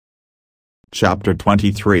Chapter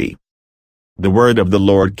 23. The word of the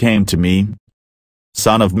Lord came to me.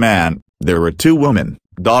 Son of man, there were two women,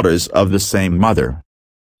 daughters of the same mother.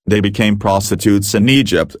 They became prostitutes in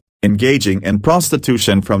Egypt, engaging in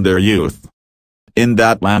prostitution from their youth. In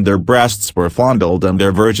that land their breasts were fondled and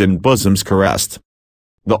their virgin bosoms caressed.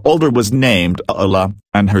 The older was named Alah,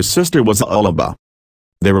 and her sister was Aholibah.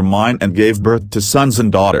 They were mine and gave birth to sons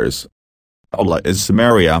and daughters. Alah is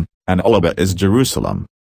Samaria, and Aholibah is Jerusalem.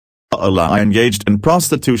 Alah I engaged in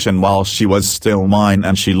prostitution while she was still mine,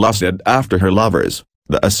 and she lusted after her lovers,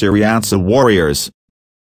 the Assyrians warriors.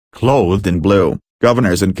 Clothed in blue,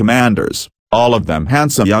 governors and commanders, all of them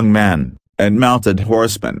handsome young men, and mounted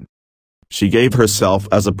horsemen. She gave herself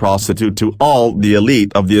as a prostitute to all the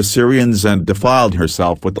elite of the Assyrians and defiled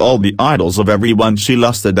herself with all the idols of everyone she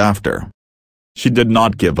lusted after. She did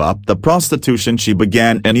not give up the prostitution she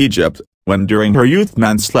began in Egypt, when during her youth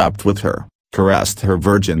men slept with her, caressed her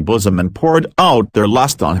virgin bosom and poured out their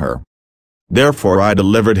lust on her. Therefore I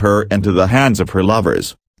delivered her into the hands of her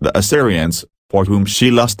lovers, the Assyrians, for whom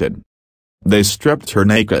she lusted. They stripped her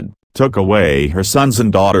naked, took away her sons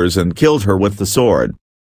and daughters and killed her with the sword.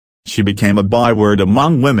 She became a byword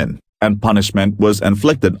among women, and punishment was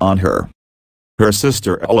inflicted on her. Her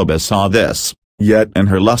sister Aholibah saw this, yet in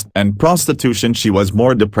her lust and prostitution she was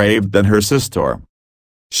more depraved than her sister.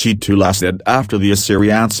 She too lusted after the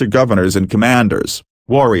Assyrians governors and commanders,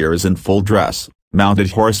 warriors in full dress,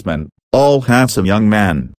 mounted horsemen, all handsome young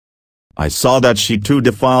men. I saw that she too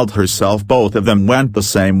defiled herself. Both of them went the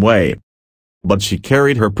same way. But she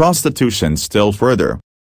carried her prostitution still further.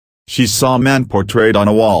 She saw men portrayed on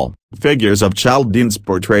a wall, figures of Chaldeans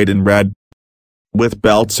portrayed in red, with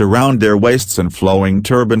belts around their waists and flowing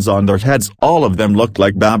turbans on their heads. All of them looked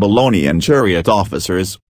like Babylonian chariot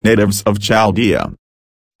officers, natives of Chaldea.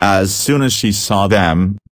 As soon as she saw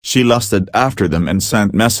them, she lusted after them and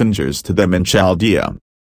sent messengers to them in Chaldea.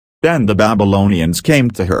 Then the Babylonians came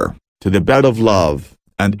to her, to the bed of love,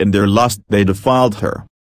 and in their lust they defiled her.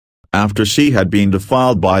 After she had been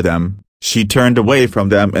defiled by them, she turned away from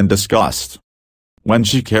them in disgust. When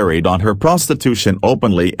she carried on her prostitution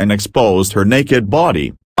openly and exposed her naked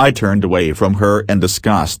body, I turned away from her in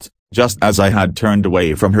disgust, just as I had turned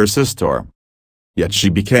away from her sister. Yet she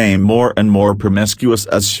became more and more promiscuous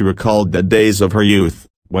as she recalled the days of her youth,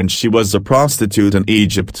 when she was a prostitute in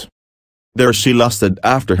Egypt. There she lusted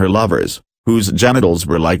after her lovers, whose genitals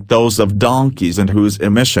were like those of donkeys and whose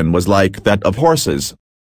emission was like that of horses.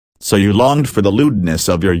 So you longed for the lewdness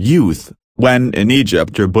of your youth, when in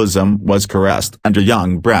Egypt your bosom was caressed and your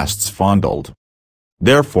young breasts fondled.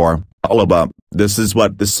 Therefore, Aholibah, this is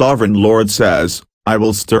what the sovereign Lord says, I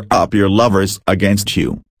will stir up your lovers against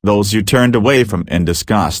you, those you turned away from in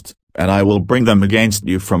disgust, and I will bring them against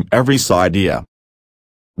you from every side.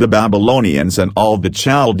 The Babylonians and all the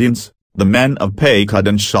Chaldeans, the men of Pekod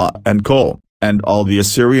and Shah and Co, and all the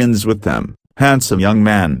Assyrians with them, handsome young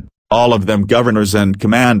men, all of them governors and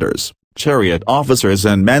commanders, chariot officers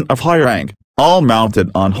and men of high rank, all mounted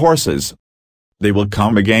on horses. They will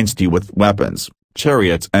come against you with weapons,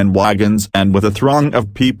 chariots and wagons, and with a throng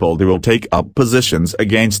of people they will take up positions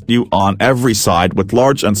against you on every side with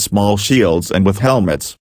large and small shields and with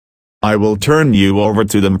helmets. I will turn you over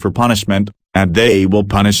to them for punishment, and they will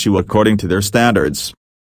punish you according to their standards.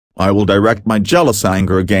 I will direct my jealous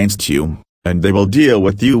anger against you, and they will deal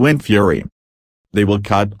with you in fury. They will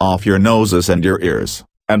cut off your noses and your ears,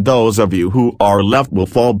 and those of you who are left will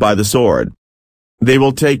fall by the sword. They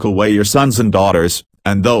will take away your sons and daughters,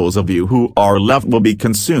 and those of you who are left will be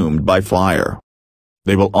consumed by fire.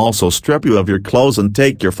 They will also strip you of your clothes and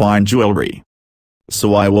take your fine jewelry.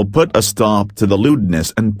 So I will put a stop to the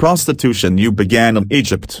lewdness and prostitution you began in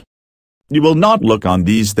Egypt. You will not look on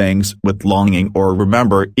these things with longing or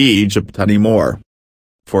remember Egypt anymore.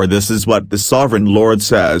 For this is what the sovereign Lord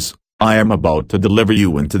says, I am about to deliver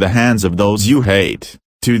you into the hands of those you hate,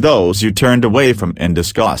 to those you turned away from in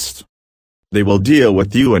disgust. They will deal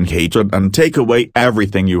with you in hatred and take away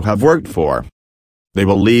everything you have worked for. They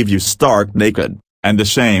will leave you stark naked, and the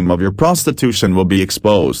shame of your prostitution will be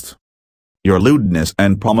exposed. Your lewdness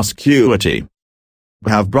and promiscuity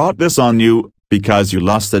have brought this on you, because you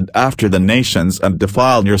lusted after the nations and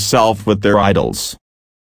defiled yourself with their idols.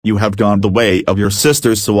 You have gone the way of your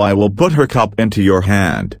sister, so I will put her cup into your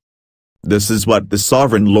hand. This is what the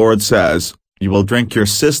sovereign Lord says, you will drink your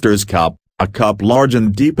sister's cup, a cup large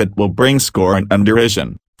and deep. It will bring scorn and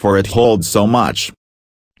derision, for it holds so much.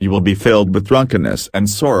 You will be filled with drunkenness and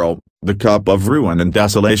sorrow, the cup of ruin and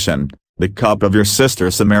desolation, the cup of your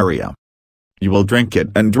sister Samaria. You will drink it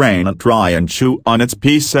and drain it dry and chew on its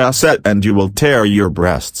pieces, and you will tear your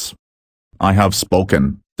breasts. I have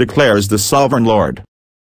spoken, declares the sovereign Lord.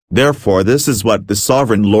 Therefore this is what the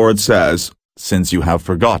sovereign Lord says, since you have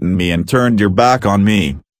forgotten me and turned your back on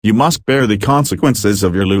me, you must bear the consequences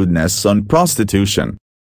of your lewdness and prostitution.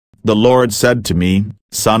 The Lord said to me,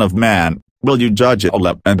 Son of man, will you judge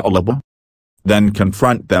Ahab and Aholiab? Then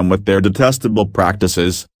confront them with their detestable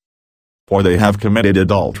practices. For they have committed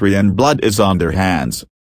adultery and blood is on their hands.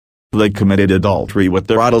 They committed adultery with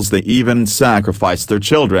their idols, they even sacrificed their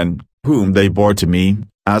children, whom they bore to me,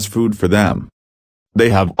 as food for them. They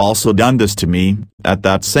have also done this to me. At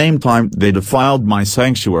that same time they defiled my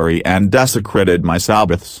sanctuary and desecrated my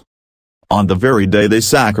Sabbaths. On the very day they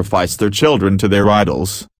sacrificed their children to their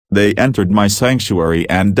idols, they entered my sanctuary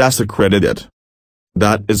and desecrated it.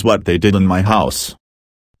 That is what they did in my house.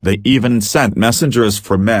 They even sent messengers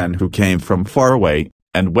for men who came from far away,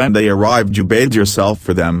 and when they arrived you bathed yourself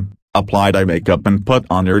for them, applied eye makeup and put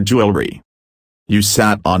on your jewelry. You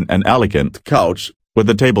sat on an elegant couch, with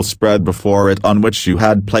a table spread before it on which you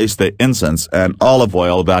had placed the incense and olive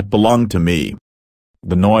oil that belonged to me.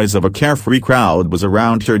 The noise of a carefree crowd was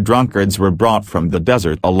around here. Drunkards were brought from the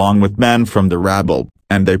desert along with men from the rabble,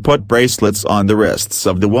 and they put bracelets on the wrists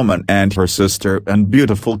of the woman and her sister and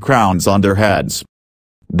beautiful crowns on their heads.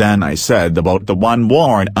 Then I said about the one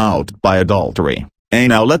worn out by adultery,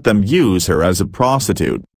 now let them use her as a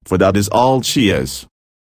prostitute, for that is all she is.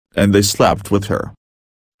 And they slept with her.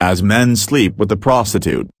 As men sleep with a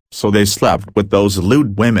prostitute, so they slept with those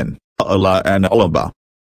lewd women, Aholiab and Aholiab.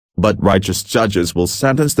 But righteous judges will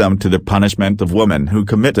sentence them to the punishment of women who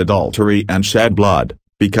commit adultery and shed blood,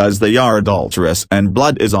 because they are adulterous and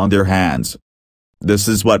blood is on their hands. This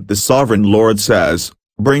is what the sovereign Lord says,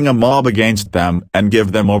 bring a mob against them and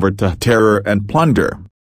give them over to terror and plunder.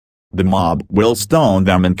 The mob will stone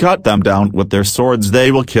them and cut them down with their swords.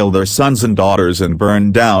 They will kill their sons and daughters and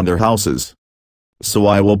burn down their houses. So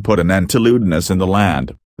I will put an end to lewdness in the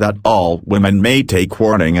land, that all women may take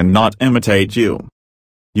warning and not imitate you.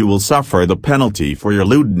 You will suffer the penalty for your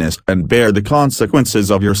lewdness and bear the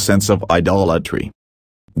consequences of your sins of idolatry.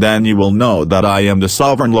 Then you will know that I am the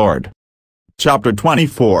sovereign Lord. Chapter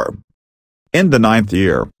 24. In the 9th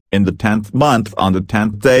year, in the 10th month on the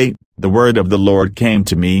 10th day, the word of the Lord came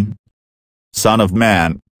to me. Son of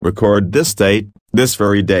man, record this date, this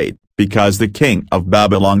very date, because the king of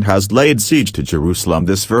Babylon has laid siege to Jerusalem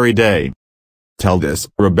this very day. Tell this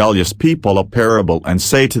rebellious people a parable and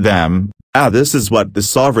say to them, this is what the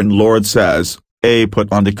sovereign Lord says,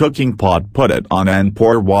 put on the cooking pot, put it on and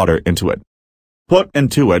pour water into it. Put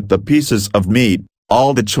into it the pieces of meat,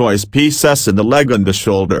 all the choice pieces in the leg and the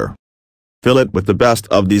shoulder. Fill it with the best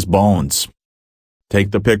of these bones.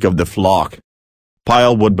 Take the pick of the flock.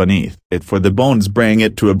 Pile wood beneath it for the bones, bring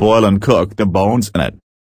it to a boil and cook the bones in it.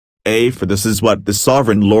 For this is what the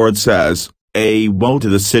sovereign Lord says, woe to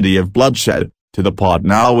the city of bloodshed, to the pot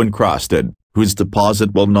now encrusted, whose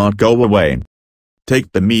deposit will not go away.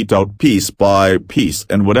 Take the meat out piece by piece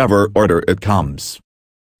in whatever order it comes.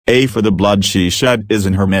 For the blood she shed is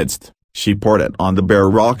in her midst, she poured it on the bare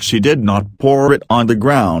rock, she did not pour it on the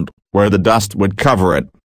ground, where the dust would cover it.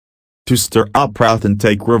 To stir up wrath and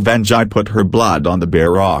take revenge I put her blood on the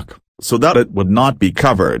bare rock, so that it would not be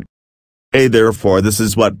covered. Therefore this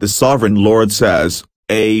is what the sovereign Lord says,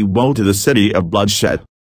 woe to the city of bloodshed.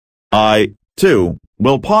 I, too,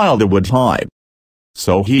 will pile the wood high.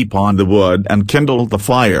 So heap on the wood and kindle the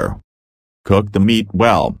fire. Cook the meat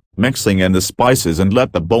well, mixing in the spices and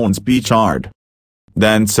let the bones be charred.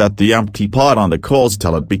 Then set the empty pot on the coals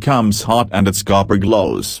till it becomes hot and its copper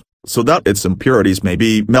glows, so that its impurities may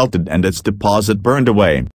be melted and its deposit burned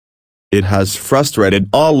away. It has frustrated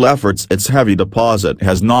all efforts, its heavy deposit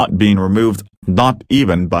has not been removed, not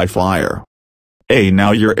even by fire.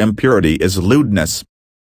 Now your impurity is lewdness.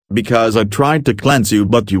 Because I tried to cleanse you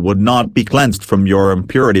but you would not be cleansed from your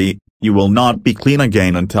impurity, you will not be clean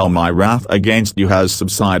again until my wrath against you has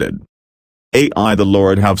subsided. I the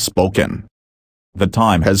Lord have spoken. The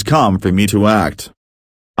time has come for me to act.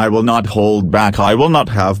 I will not hold back, I will not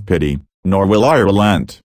have pity, nor will I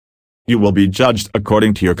relent. You will be judged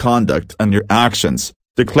according to your conduct and your actions,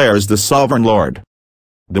 declares the sovereign Lord.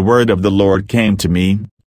 The word of the Lord came to me.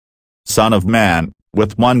 Son of man,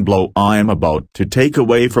 with one blow I am about to take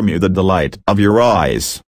away from you the delight of your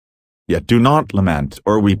eyes. Yet do not lament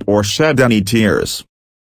or weep or shed any tears.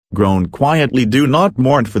 Groan quietly, do not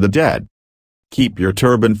mourn for the dead. Keep your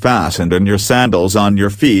turban fastened and your sandals on your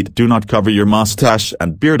feet, do not cover your mustache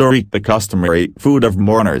and beard or eat the customary food of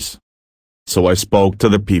mourners. So I spoke to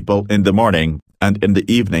the people in the morning, and in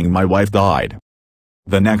the evening my wife died.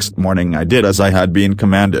 The next morning I did as I had been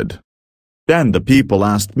commanded. Then the people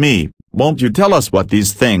asked me, won't you tell us what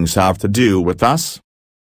these things have to do with us?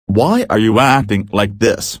 Why are you acting like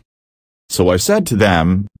this? So I said to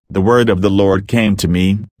them, The word of the Lord came to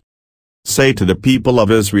me. Say to the people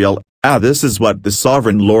of Israel, this is what the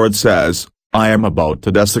sovereign Lord says, I am about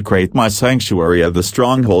to desecrate my sanctuary, the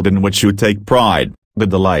stronghold in which you take pride, the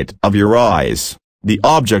delight of your eyes, the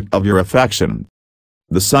object of your affection.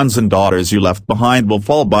 The sons and daughters you left behind will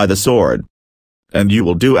fall by the sword. And you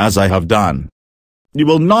will do as I have done. You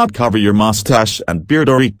will not cover your mustache and beard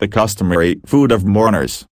or eat the customary food of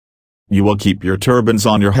mourners. You will keep your turbans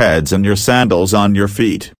on your heads and your sandals on your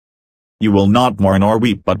feet. You will not mourn or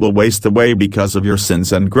weep but will waste away because of your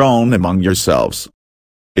sins and groan among yourselves.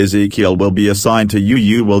 Ezekiel will be assigned to you.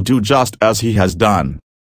 You will do just as he has done.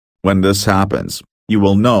 When this happens, you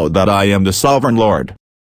will know that I am the sovereign Lord.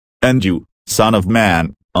 And you, son of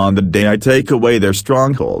man, on the day I take away their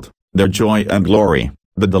stronghold, their joy and glory,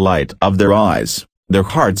 the delight of their eyes, their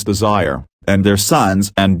heart's desire, and their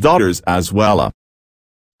sons and daughters as well.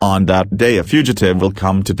 On that day a fugitive will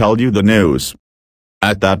come to tell you the news.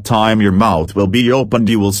 At that time your mouth will be opened,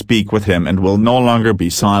 you will speak with him and will no longer be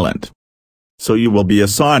silent. So you will be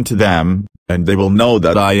assigned to them, and they will know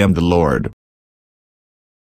that I am the Lord.